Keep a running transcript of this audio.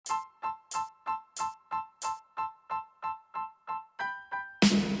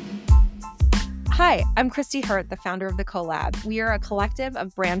Hi, I'm Christy Hurt, the founder of The Collab. We are a collective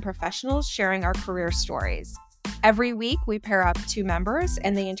of brand professionals sharing our career stories. Every week, we pair up two members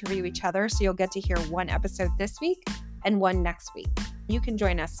and they interview each other, so you'll get to hear one episode this week and one next week. You can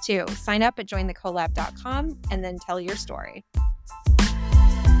join us too. Sign up at jointhecollab.com and then tell your story.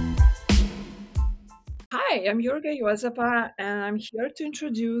 Hi, I'm Yurga Juozapa, and I'm here to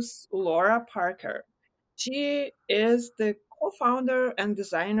introduce Laura Parker. She is the co-founder and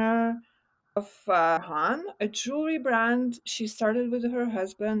designer of Han, a jewelry brand she started with her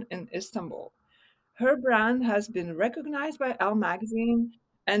husband in Istanbul. Her brand has been recognized by Elle magazine,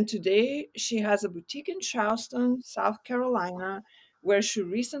 and today she has a boutique in Charleston, South Carolina, where she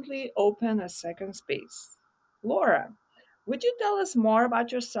recently opened a second space. Laura, would you tell us more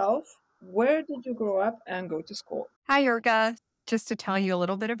about yourself? Where did you grow up and go to school? Hi, Yurga. Just to tell you a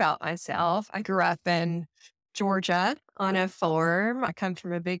little bit about myself, I grew up in Georgia on a farm. I come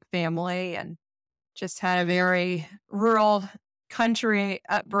from a big family and just had a very rural country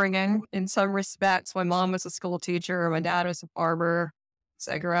upbringing in some respects. My mom was a school teacher, my dad was a farmer.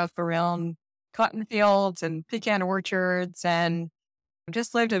 So I grew up around cotton fields and pecan orchards and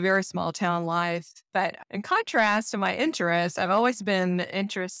just lived a very small town life. But in contrast to my interests, I've always been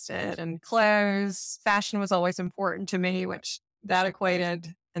interested in clothes. Fashion was always important to me, which that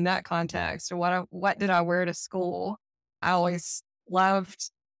equated in that context. So what did I wear to school? I always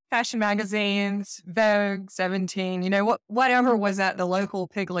loved fashion magazines, Vogue, 17, whatever was at the local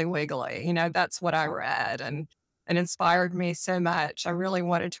Piggly Wiggly, that's what I read and inspired me so much. I really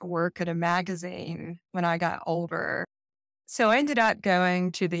wanted to work at a magazine when I got older. So I ended up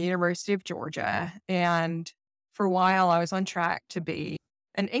going to the University of Georgia, and for a while I was on track to be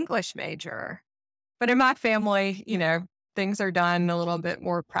an English major. But in my family, things are done a little bit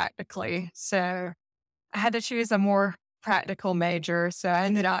more practically. So I had to choose a more practical major. So I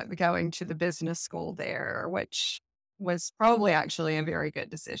ended up going to the business school there, which was probably actually a very good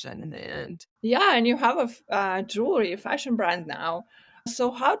decision in the end. Yeah, and you have a jewelry fashion brand now.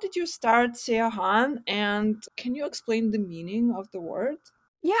 So, how did you start Seyahan, and can you explain the meaning of the word?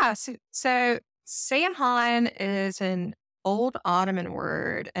 Yeah. So Seyahan is an old Ottoman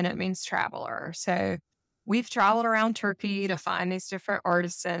word and it means traveler. So we've traveled around Turkey to find these different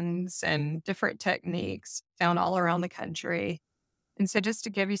artisans and different techniques found all around the country. And so just to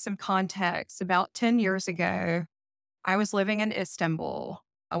give you some context, about 10 years ago, I was living in Istanbul.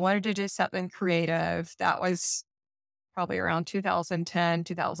 I wanted to do something creative. That was probably around 2010,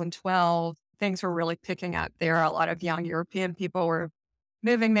 2012. Things were really picking up there. A lot of young European people were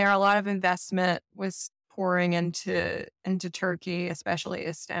moving there. A lot of investment was pouring into Turkey, especially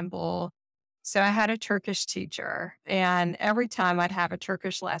Istanbul. So I had a Turkish teacher, and every time I'd have a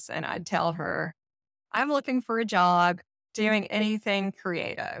Turkish lesson, I'd tell her, I'm looking for a job doing anything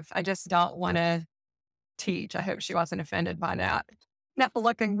creative. I just don't want to teach. I hope she wasn't offended by that. Now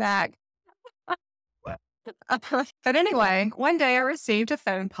looking back. But anyway, one day I received a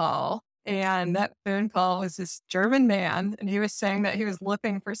phone call, and that phone call was this German man, and he was saying that he was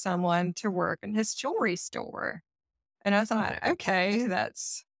looking for someone to work in his jewelry store. And I thought, okay,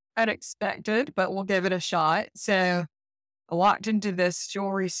 that's unexpected, but we'll give it a shot. So I walked into this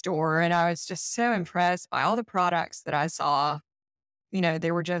jewelry store and I was just so impressed by all the products that I saw.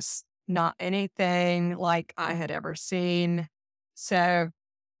 They were just not anything like I had ever seen. So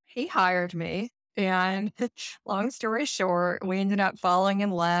he hired me. And long story short, we ended up falling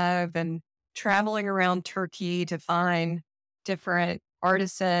in love and traveling around Turkey to find different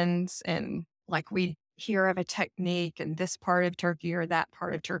artisans. And like we hear of a technique in this part of Turkey or that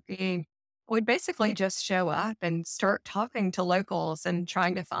part of Turkey, we'd basically just show up and start talking to locals and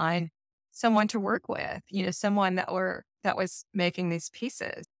trying to find someone to work with, someone that was making these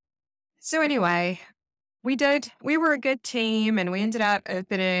pieces. So anyway, we were a good team and we ended up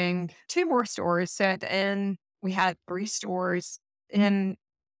opening two more stores. So at the end, we had three stores in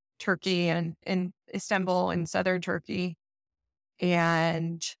Turkey and in Istanbul and southern Turkey.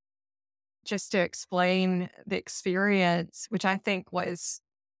 And just to explain the experience, which I think was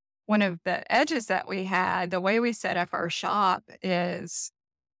one of the edges that we had, the way we set up our shop is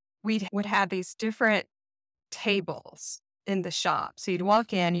we would have these different tables in the shop. So you'd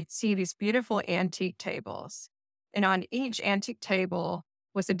walk in, you'd see these beautiful antique tables. And on each antique table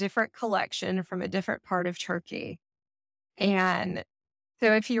was a different collection from a different part of Turkey. And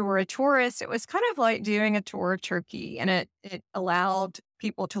so if you were a tourist, it was kind of like doing a tour of Turkey. And it allowed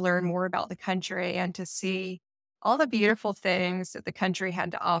people to learn more about the country and to see all the beautiful things that the country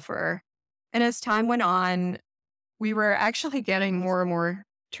had to offer. And as time went on, we were actually getting more and more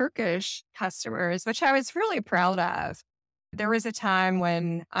Turkish customers, which I was really proud of. There was a time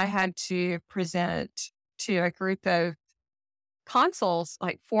when I had to present to a group of consuls,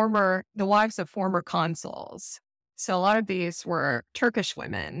 like the wives of former consuls. So a lot of these were Turkish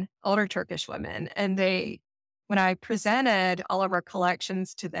women, older Turkish women. And when I presented all of our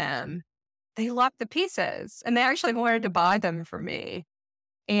collections to them, they loved the pieces and they actually wanted to buy them for me.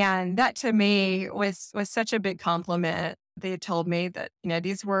 And that to me was such a big compliment. They had told me that,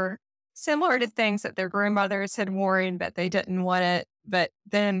 these were similar to things that their grandmothers had worn, but they didn't want it. But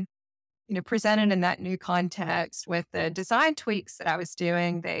then, presented in that new context with the design tweaks that I was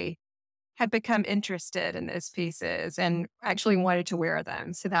doing, they had become interested in those pieces and actually wanted to wear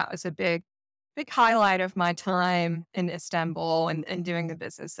them. So that was a big, big highlight of my time in Istanbul and doing the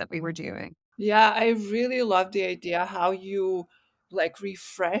business that we were doing. Yeah, I really love the idea how you like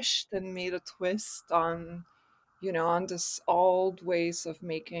refreshed and made a twist on, on this old ways of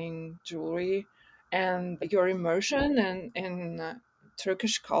making jewelry and your immersion in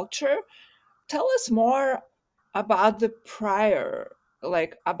Turkish culture. Tell us more about the prior,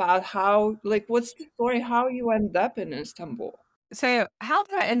 like about how, like, what's the story, how you end up in Istanbul? So how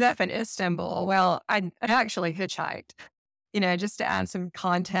did I end up in Istanbul? Well, I actually hitchhiked, just to add some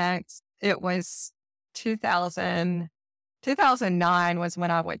context. It was 2000, 2009 was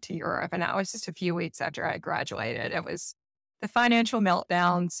when I went to Europe, and that was just a few weeks after I graduated. It was the financial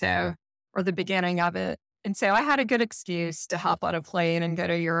meltdown, or the beginning of it. And so I had a good excuse to hop on a plane and go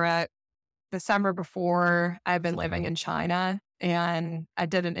to Europe. The summer before, I'd been living in China and I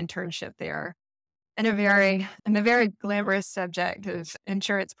did an internship there in a very glamorous subject of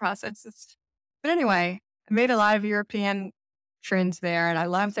insurance processes. But anyway, I made a lot of European friends there and I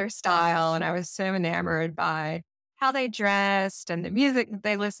loved their style. And I was so enamored by how they dressed and the music that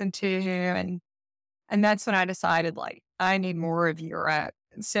they listened to. And that's when I decided, like, I need more of Europe.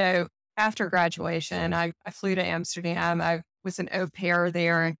 And so after graduation, I flew to Amsterdam. I was an au pair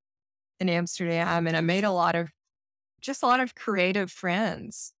there in Amsterdam and I made a lot of creative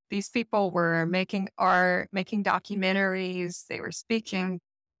friends. These people were making art, making documentaries, they were speaking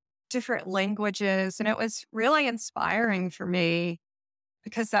different languages. And it was really inspiring for me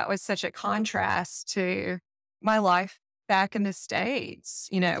because that was such a contrast to my life back in the States,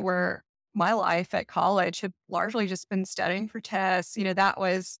 where my life at college had largely just been studying for tests. That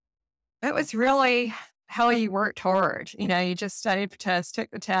was really how you worked hard. You just studied for tests,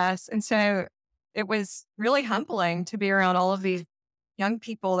 took the tests. And so it was really humbling to be around all of these young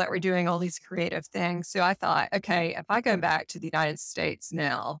people that were doing all these creative things. So I thought, okay, if I go back to the United States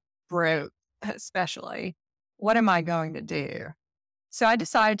now, broke especially, what am I going to do? So I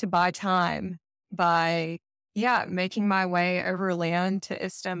decided to buy time by, making my way overland to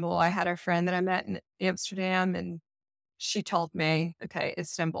Istanbul. I had a friend that I met in Amsterdam and she told me, okay,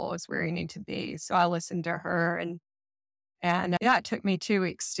 Istanbul is where you need to be. So I listened to her and yeah, it took me 2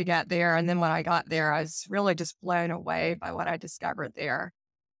 weeks to get there. And then when I got there, I was really just blown away by what I discovered there.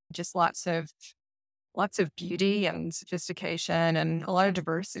 Just lots of beauty and sophistication and a lot of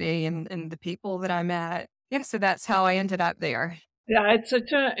diversity in the people that I met. Yeah, so that's how I ended up there. Yeah, it's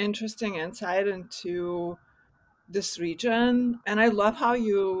such an interesting insight into this region. And I love how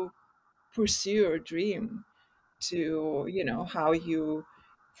you pursue your dream to, how you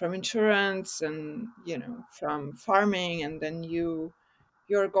from insurance and, from farming, and then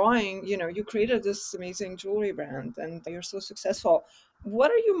you're going, you created this amazing jewelry brand and you're so successful. What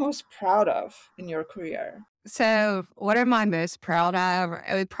are you most proud of in your career? So, what am I most proud of?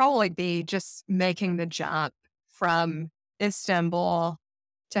 It would probably be just making the jump from Istanbul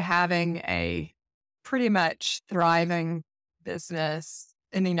to having a pretty much thriving business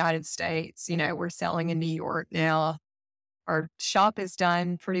in the United States. We're selling in New York now. Our shop is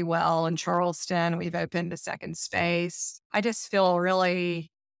done pretty well in Charleston. We've opened a second space. I just feel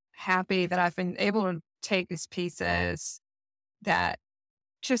really happy that I've been able to take these pieces that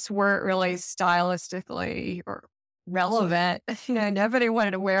just weren't really stylistically or relevant. Nobody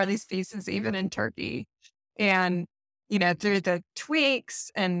wanted to wear these pieces, even in Turkey. And, through the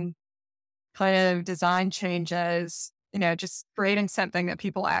tweaks and kind of design changes, just creating something that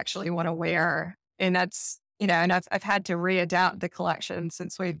people actually want to wear. And and I've had to readapt the collection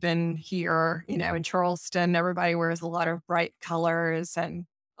since we've been here, in Charleston. Everybody wears a lot of bright colors and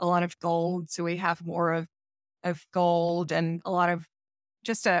a lot of gold. So we have more of gold and a lot of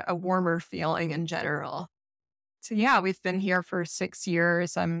just a warmer feeling in general. So yeah, we've been here for 6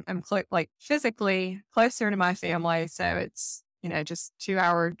 years. I'm physically closer to my family, so it's just 2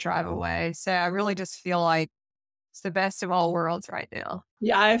 hour drive away. So I really just feel like it's the best of all worlds right now.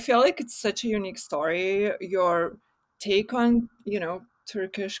 Yeah, I feel like it's such a unique story. Your take on,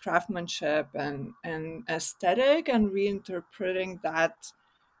 Turkish craftsmanship and aesthetic and reinterpreting that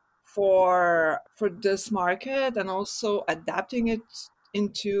for this market, and also adapting it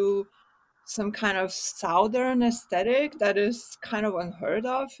into some kind of southern aesthetic that is kind of unheard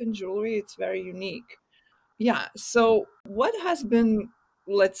of in jewelry. It's very unique. Yeah. So what has been,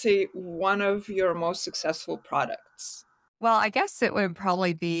 let's say, one of your most successful products? Well, I guess it would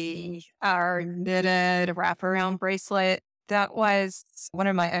probably be our knitted wraparound bracelet. That was one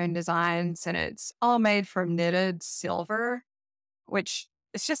of my own designs, and it's all made from knitted silver, which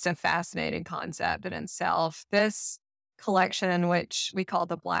is just a fascinating concept in itself. This collection, which we call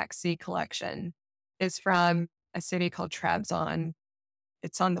the Black Sea Collection, is from a city called Trabzon.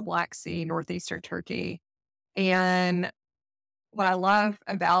 It's on the Black Sea, northeastern Turkey. And what I love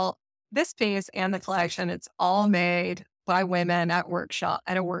about this piece and the collection, it's all made by women at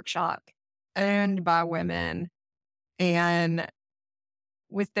a workshop owned by women. And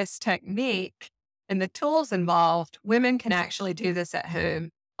with this technique and the tools involved, women can actually do this at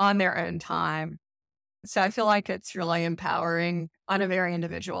home on their own time. So I feel like it's really empowering on a very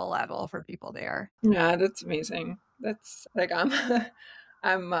individual level for people there. Yeah, that's amazing. That's like I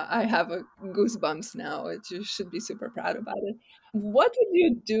have a goosebumps now. You should be super proud about it. What would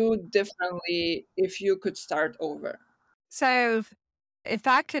you do differently if you could start over? So if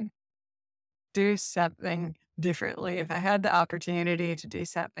I could do something differently, if I had the opportunity to do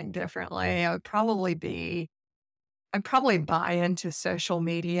something differently, I'd probably buy into social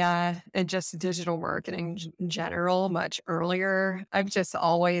media and just digital marketing in general much earlier. I've just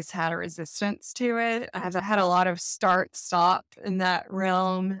always had a resistance to it. I've had a lot of start stop in that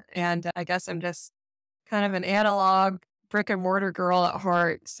realm. And I guess I'm just kind of an analog brick and mortar girl at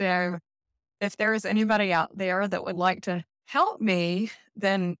heart. So if there is anybody out there that would like to help me,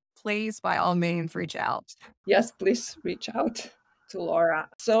 then please, by all means, reach out. Yes, please reach out to Laura.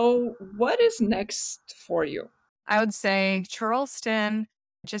 So, what is next for you? I would say Charleston,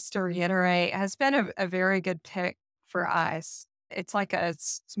 just to reiterate, has been a very good pick for us. It's like a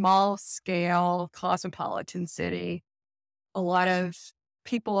small scale cosmopolitan city. A lot of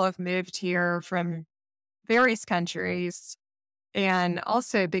people have moved here from various countries and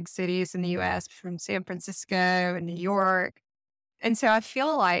also big cities in the US, from San Francisco and New York. And so I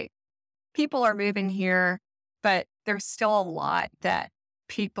feel like people are moving here, but there's still a lot that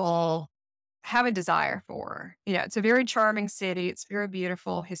people have a desire for. It's a very charming city. It's very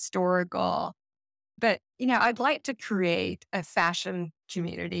beautiful, historical. But, I'd like to create a fashion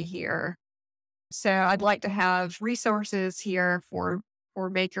community here. So I'd like to have resources here for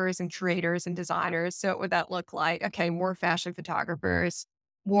makers and creators and designers. So what would that look like? Okay, more fashion photographers,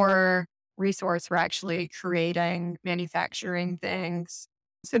 more resource for actually creating, manufacturing things.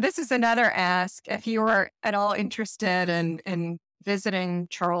 So this is another ask. If you are at all interested in visiting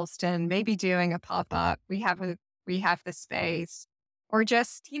Charleston, maybe doing a pop-up, we have the space, or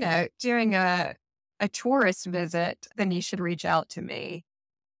just, doing a tourist visit, then you should reach out to me.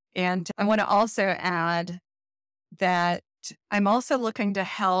 And I want to also add that I'm also looking to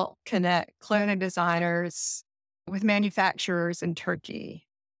help connect clothing designers with manufacturers in Turkey.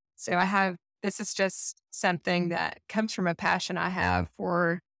 So this is just something that comes from a passion I have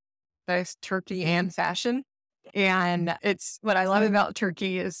for both Turkey and fashion. And it's what I love about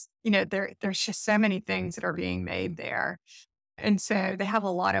Turkey is, there's just so many things that are being made there. And so they have a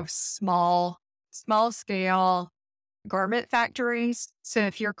lot of small scale garment factories. So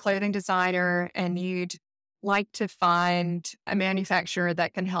if you're a clothing designer and you'd like to find a manufacturer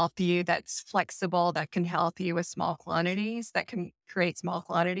that can help you, that's flexible, that can help you with small quantities, that can create small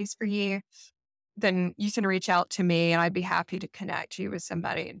quantities for you, then you can reach out to me and I'd be happy to connect you with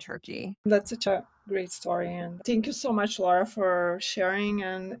somebody in Turkey. That's such a great story. And thank you so much, Laura, for sharing.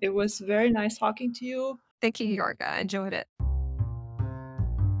 And it was very nice talking to you. Thank you, Yurga. I enjoyed it.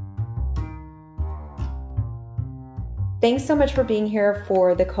 Thanks so much for being here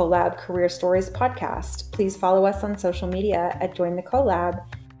for the Collab Career Stories podcast. Please follow us on social media at Join the Collab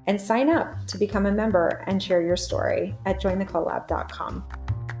and sign up to become a member and share your story at jointhecollab.com.